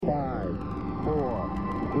5,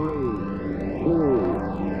 4, 3, 2,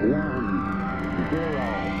 1, 0.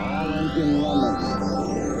 All engine running.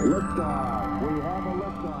 Liftoff. We have a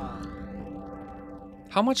liftoff.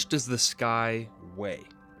 How much does the sky weigh?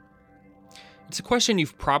 It's a question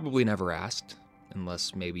you've probably never asked,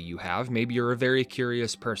 unless maybe you have. Maybe you're a very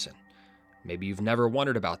curious person. Maybe you've never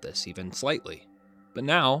wondered about this, even slightly. But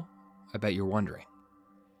now, I bet you're wondering.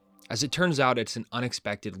 As it turns out, it's an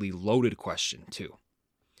unexpectedly loaded question, too.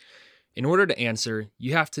 In order to answer,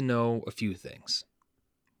 you have to know a few things.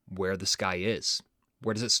 Where the sky is.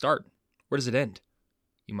 Where does it start? Where does it end?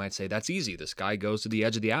 You might say, that's easy. The sky goes to the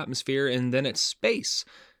edge of the atmosphere and then it's space.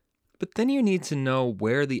 But then you need to know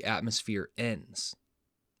where the atmosphere ends.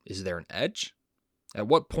 Is there an edge? At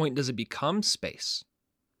what point does it become space?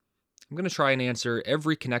 I'm going to try and answer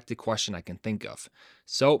every connected question I can think of.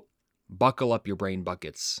 So, buckle up your brain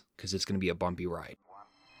buckets, because it's going to be a bumpy ride. 1,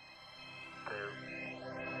 2,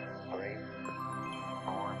 3,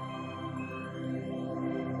 4.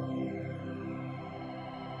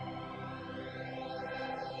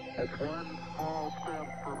 It's one small step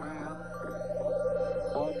for man,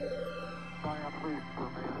 one giant leap for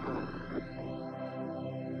mankind.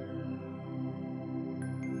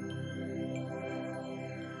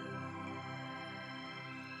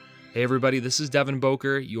 Hey everybody, this is Devin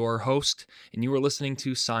Boker, your host, and you are listening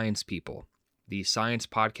to Science People, the science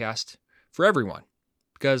podcast for everyone,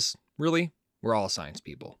 because really, we're all science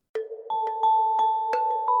people.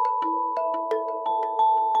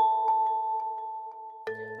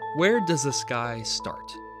 Where does the sky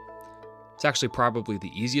start? It's actually probably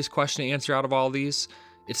the easiest question to answer out of all these.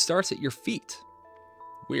 It starts at your feet.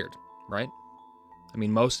 Weird, right? I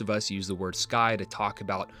mean, most of us use the word sky to talk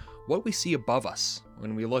about what we see above us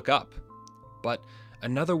when we look up. But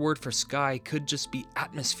another word for sky could just be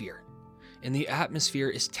atmosphere. And the atmosphere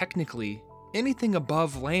is technically anything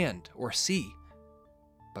above land or sea.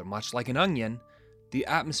 But much like an onion, the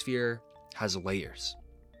atmosphere has layers.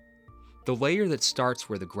 The layer that starts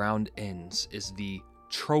where the ground ends is the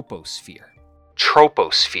troposphere.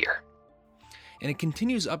 And it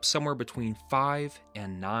continues up somewhere between 5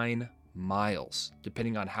 and 9 miles,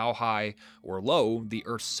 depending on how high or low the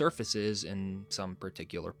Earth's surface is in some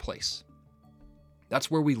particular place.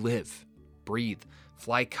 That's where we live, breathe,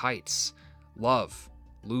 fly kites, love,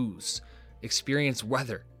 lose, experience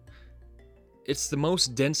weather. It's the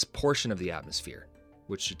most dense portion of the atmosphere,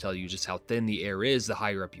 which should tell you just how thin the air is the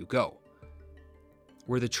higher up you go.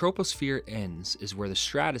 Where the troposphere ends is where the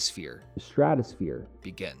stratosphere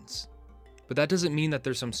begins. But that doesn't mean that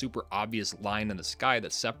there's some super obvious line in the sky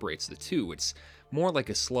that separates the two. It's more like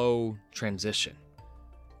a slow transition.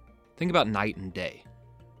 Think about night and day,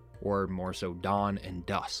 or more so dawn and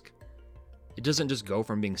dusk. It doesn't just go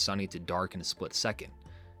from being sunny to dark in a split second.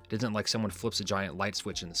 It isn't like someone flips a giant light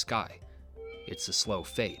switch in the sky. It's a slow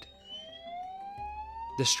fade.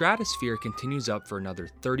 The stratosphere continues up for another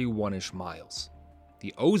 31-ish miles.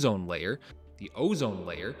 The ozone layer,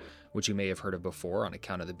 which you may have heard of before on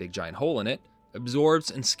account of the big giant hole in it, absorbs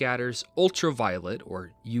and scatters ultraviolet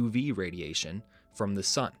or UV radiation from the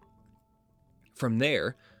sun. From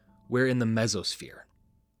there, we're in the mesosphere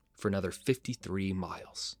for another 53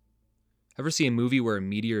 miles. Ever see a movie where a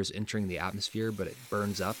meteor is entering the atmosphere but it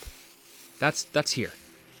burns up? That's here.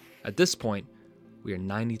 At this point, we are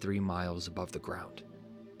 93 miles above the ground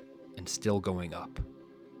and still going up.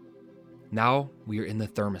 Now we are in the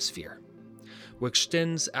thermosphere, which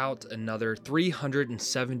extends out another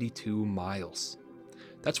 372 miles.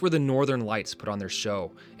 That's where the northern lights put on their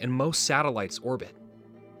show and most satellites orbit.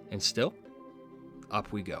 And still,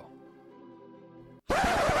 up we go.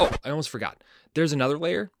 Oh, I almost forgot. There's another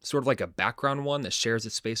layer, sort of like a background one that shares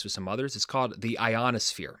its space with some others. It's called the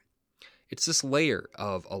ionosphere. It's this layer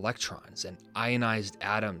of electrons and ionized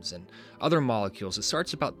atoms and other molecules. It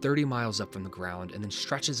starts about 30 miles up from the ground and then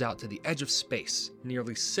stretches out to the edge of space,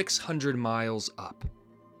 nearly 600 miles up.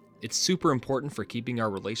 It's super important for keeping our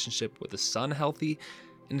relationship with the sun healthy,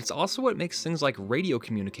 and it's also what makes things like radio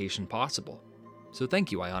communication possible. So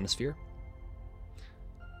thank you, ionosphere.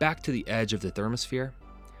 Back to the edge of the thermosphere,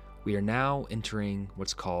 we are now entering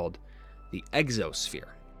what's called the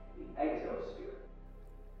exosphere,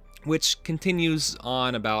 which continues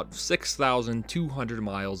on about 6,200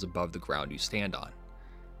 miles above the ground you stand on.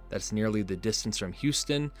 That's nearly the distance from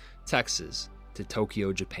Houston, Texas, to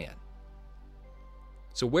Tokyo, Japan.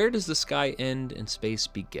 So where does the sky end and space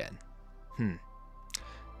begin?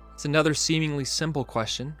 It's another seemingly simple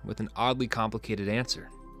question with an oddly complicated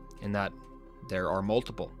answer, in that there are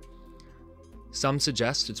multiple. Some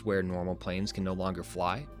suggest it's where normal planes can no longer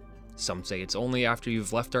fly. Some say it's only after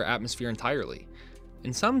you've left our atmosphere entirely.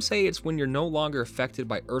 and some say it's when you're no longer affected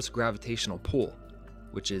by Earth's gravitational pull,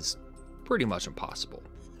 which is pretty much impossible.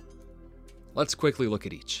 Let's quickly look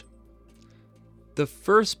at each. The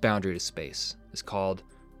first boundary to space is called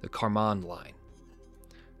the Kármán line.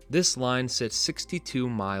 This line sits 62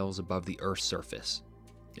 miles above the Earth's surface.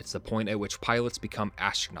 It's the point at which pilots become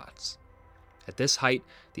astronauts. At this height,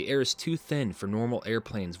 the air is too thin for normal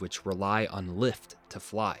airplanes which rely on lift to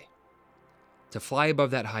fly. To fly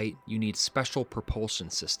above that height, you need special propulsion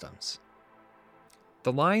systems.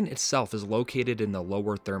 The line itself is located in the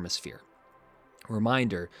lower thermosphere.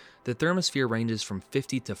 Reminder, the thermosphere ranges from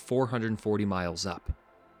 50 to 440 miles up.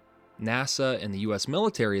 NASA and the US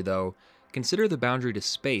military, though, consider the boundary to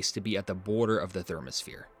space to be at the border of the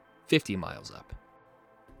thermosphere, 50 miles up.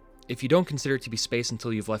 If you don't consider it to be space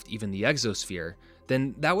until you've left even the exosphere,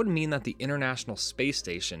 then that would mean that the International Space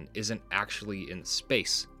Station isn't actually in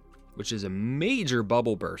space, which is a major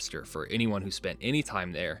bubble burster for anyone who spent any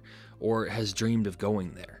time there or has dreamed of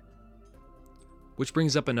going there. Which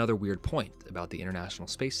brings up another weird point about the International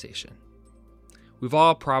Space Station. We've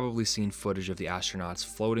all probably seen footage of the astronauts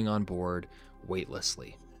floating on board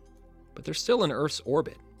weightlessly, but they're still in Earth's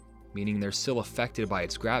orbit, meaning they're still affected by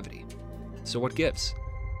its gravity. So what gives?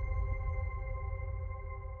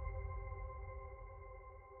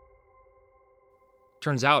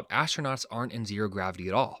 Turns out astronauts aren't in zero gravity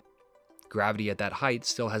at all. Gravity at that height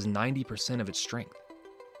still has 90% of its strength.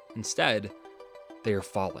 Instead, they are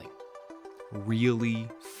falling really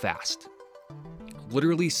fast.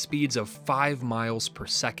 Literally speeds of 5 miles per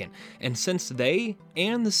second. And since they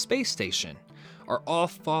and the space station are all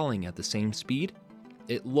falling at the same speed,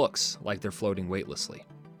 it looks like they're floating weightlessly.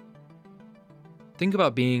 Think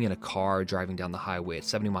about being in a car driving down the highway at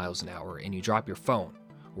 70 miles an hour and you drop your phone,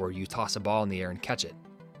 or you toss a ball in the air and catch it.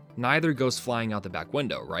 Neither goes flying out the back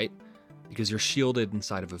window, right? Because you're shielded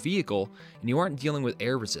inside of a vehicle and you aren't dealing with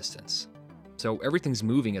air resistance. So everything's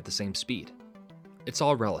moving at the same speed. It's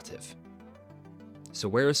all relative. So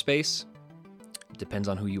where is space? It depends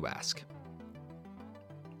on who you ask.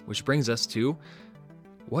 Which brings us to,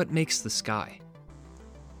 what makes the sky?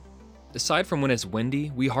 Aside from when it's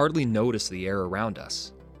windy, we hardly notice the air around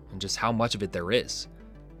us and just how much of it there is.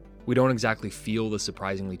 We don't exactly feel the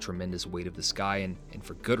surprisingly tremendous weight of the sky, and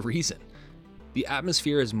for good reason. The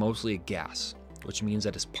atmosphere is mostly a gas, which means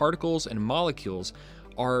that its particles and molecules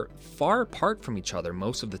are far apart from each other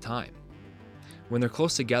most of the time. When they're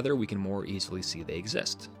close together, we can more easily see they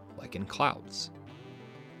exist, like in clouds.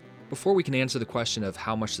 Before we can answer the question of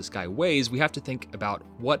how much the sky weighs, we have to think about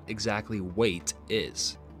what exactly weight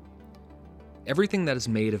is. Everything that is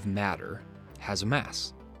made of matter has a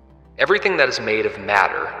mass. Everything that is made of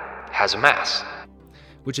matter has a mass,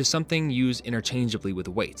 which is something used interchangeably with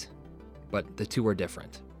weight, but the two are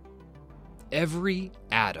different. Every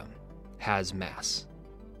atom has mass.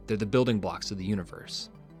 They're the building blocks of the universe.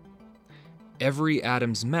 Every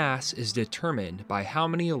atom's mass is determined by how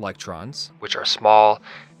many electrons, which are small,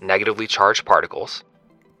 negatively charged particles,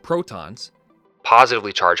 protons,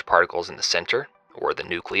 positively charged particles in the center, or the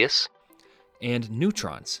nucleus, and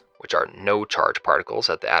neutrons, which are no charged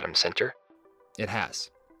particles at the atom center, it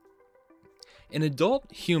has. An adult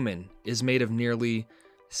human is made of nearly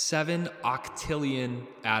 7 octillion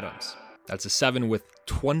atoms. That's a 7 with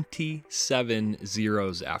 27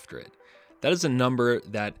 zeros after it. That is a number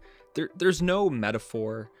that there's no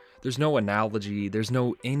metaphor, there's no analogy, there's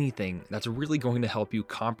no anything that's really going to help you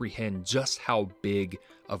comprehend just how big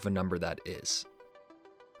of a number that is.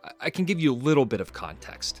 I can give you a little bit of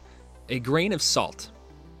context. A grain of salt,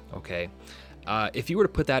 okay? If you were to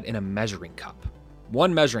put that in a measuring cup,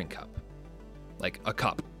 one measuring cup, like a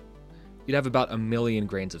cup, you'd have about 1 million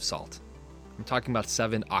grains of salt. I'm talking about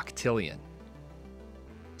 7 octillion.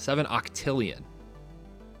 7 octillion.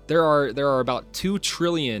 There are about 2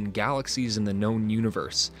 trillion galaxies in the known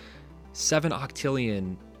universe. 7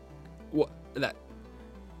 octillion.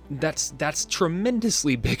 That's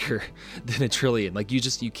tremendously bigger than a trillion. Like you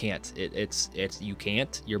can't. You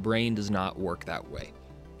can't. Your brain does not work that way,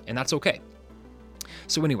 and that's okay.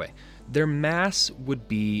 So anyway, their mass would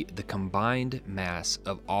be the combined mass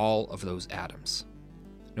of all of those atoms.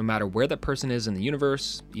 No matter where that person is in the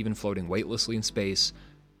universe, even floating weightlessly in space,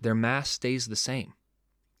 their mass stays the same.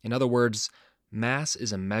 In other words, mass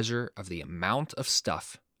is a measure of the amount of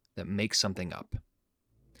stuff that makes something up.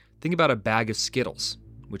 Think about a bag of Skittles,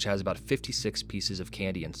 which has about 56 pieces of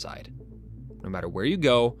candy inside. No matter where you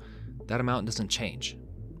go, that amount doesn't change.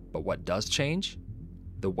 But what does change?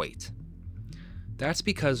 The weight. That's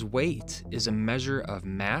because weight is a measure of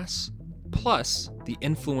mass plus the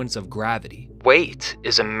influence of gravity. Weight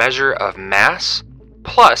is a measure of mass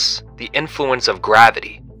plus the influence of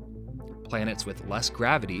gravity. Planets with less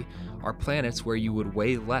gravity are planets where you would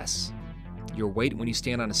weigh less. Your weight when you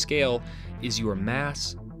stand on a scale is your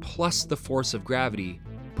mass plus the force of gravity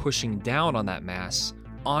pushing down on that mass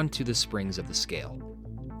onto the springs of the scale.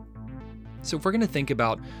 So if we're going to think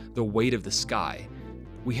about the weight of the sky,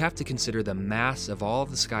 we have to consider the mass of all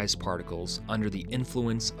of the sky's particles under the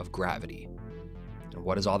influence of gravity. And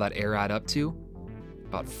what does all that air add up to?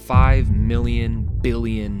 About 5 million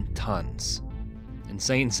billion tons.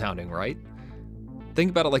 Insane sounding, right?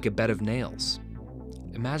 Think about it like a bed of nails.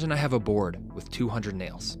 Imagine I have a board with 200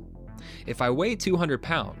 nails. If I weigh 200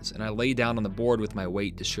 pounds and I lay down on the board with my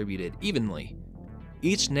weight distributed evenly,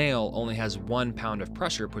 each nail only has 1 pound of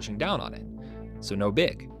pressure pushing down on it. So no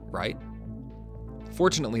big, right?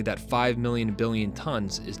 Fortunately, that 5 million billion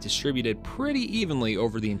tons is distributed pretty evenly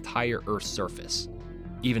over the entire Earth's surface.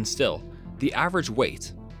 Even still, the average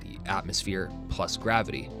weight, the atmosphere plus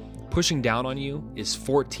gravity, pushing down on you is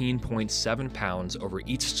 14.7 pounds over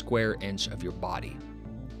each square inch of your body.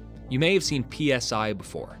 You may have seen PSI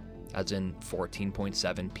before, as in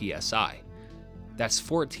 14.7 PSI. That's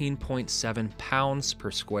 14.7 pounds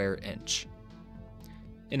per square inch.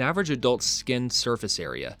 An average adult's skin surface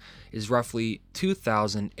area is roughly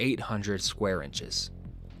 2,800 square inches,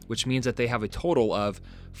 which means that they have a total of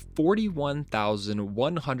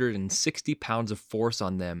 41,160 pounds of force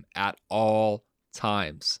on them at all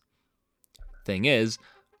times. Thing is,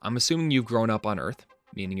 I'm assuming you've grown up on Earth,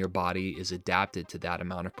 meaning your body is adapted to that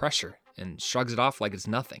amount of pressure and shrugs it off like it's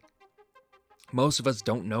nothing. Most of us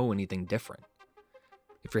don't know anything different.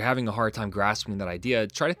 If you're having a hard time grasping that idea,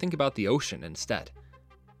 try to think about the ocean instead.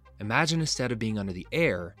 Imagine instead of being under the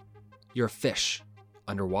air, you're a fish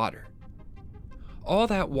underwater. All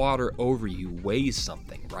that water over you weighs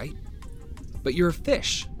something, right? But you're a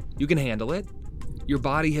fish. You can handle it. Your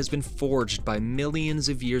body has been forged by millions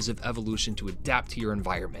of years of evolution to adapt to your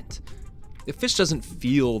environment. The fish doesn't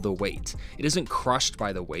feel the weight. It isn't crushed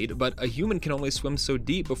by the weight, but a human can only swim so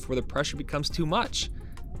deep before the pressure becomes too much.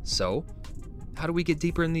 So, how do we get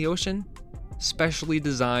deeper in the ocean? Specially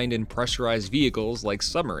designed and pressurized vehicles like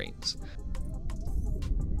submarines.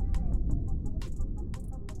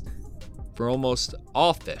 For almost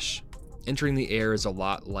all fish, entering the air is a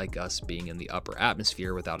lot like us being in the upper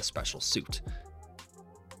atmosphere without a special suit.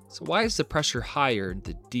 So why is the pressure higher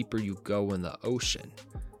the deeper you go in the ocean?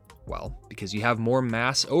 Well, because you have more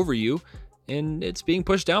mass over you and it's being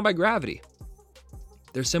pushed down by gravity.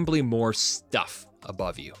 There's simply more stuff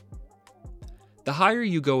above you. The higher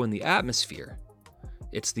you go in the atmosphere,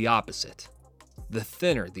 it's the opposite. The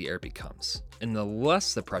thinner the air becomes, and the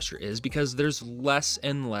less the pressure is because there's less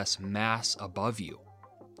and less mass above you.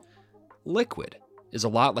 Liquid is a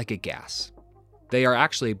lot like a gas. They are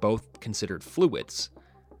actually both considered fluids,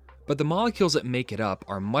 but the molecules that make it up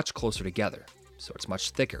are much closer together, so it's much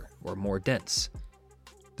thicker or more dense.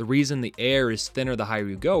 The reason the air is thinner the higher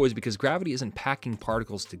you go is because gravity isn't packing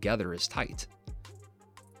particles together as tight.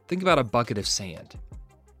 Think about a bucket of sand.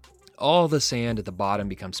 All the sand at the bottom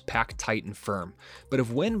becomes packed tight and firm, but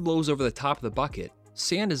if wind blows over the top of the bucket,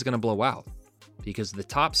 sand is going to blow out because the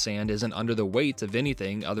top sand isn't under the weight of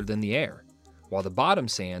anything other than the air, while the bottom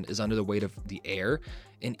sand is under the weight of the air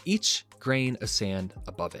and each grain of sand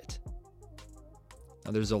above it.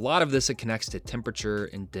 Now, there's a lot of this that connects to temperature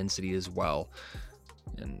and density as well,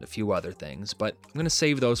 and a few other things, but I'm going to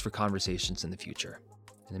save those for conversations in the future.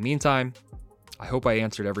 In the meantime, I hope I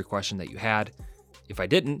answered every question that you had. If I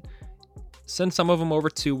didn't, send some of them over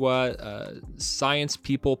to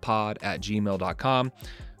sciencepeoplepod@gmail.com.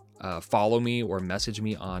 Follow me or message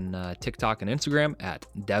me on TikTok and Instagram at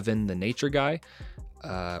Devin the Nature Guy,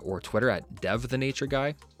 or Twitter at Dev the Nature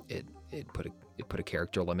Guy. It put a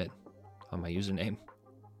character limit on my username,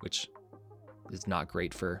 which is not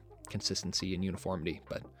great for consistency and uniformity,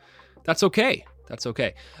 but that's okay. That's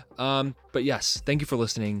okay. But yes, thank you for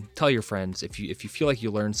listening. Tell your friends if you feel like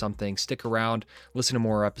you learned something. Stick around, listen to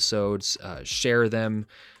more episodes, share them.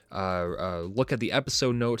 Look at the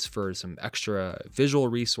episode notes for some extra visual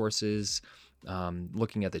resources.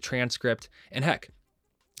 Looking at the transcript, and heck,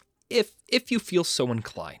 if you feel so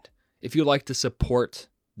inclined, if you'd like to support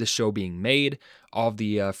the show being made, all of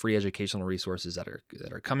the free educational resources that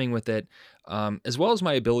are coming with it, as well as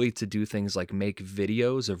my ability to do things like make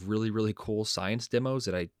videos of really, really cool science demos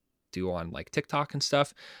that I do on like TikTok and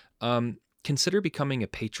stuff, consider becoming a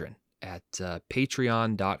patron at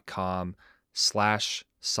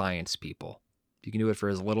patreon.com/sciencepeople. You can do it for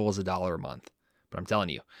as little as $1 a month. But I'm telling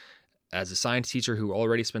you, as a science teacher who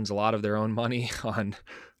already spends a lot of their own money on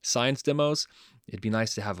science demos, it'd be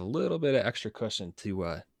nice to have a little bit of extra cushion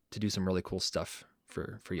to do some really cool stuff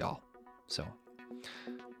for y'all. So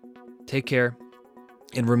take care,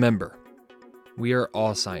 and remember, We are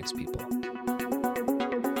all science people.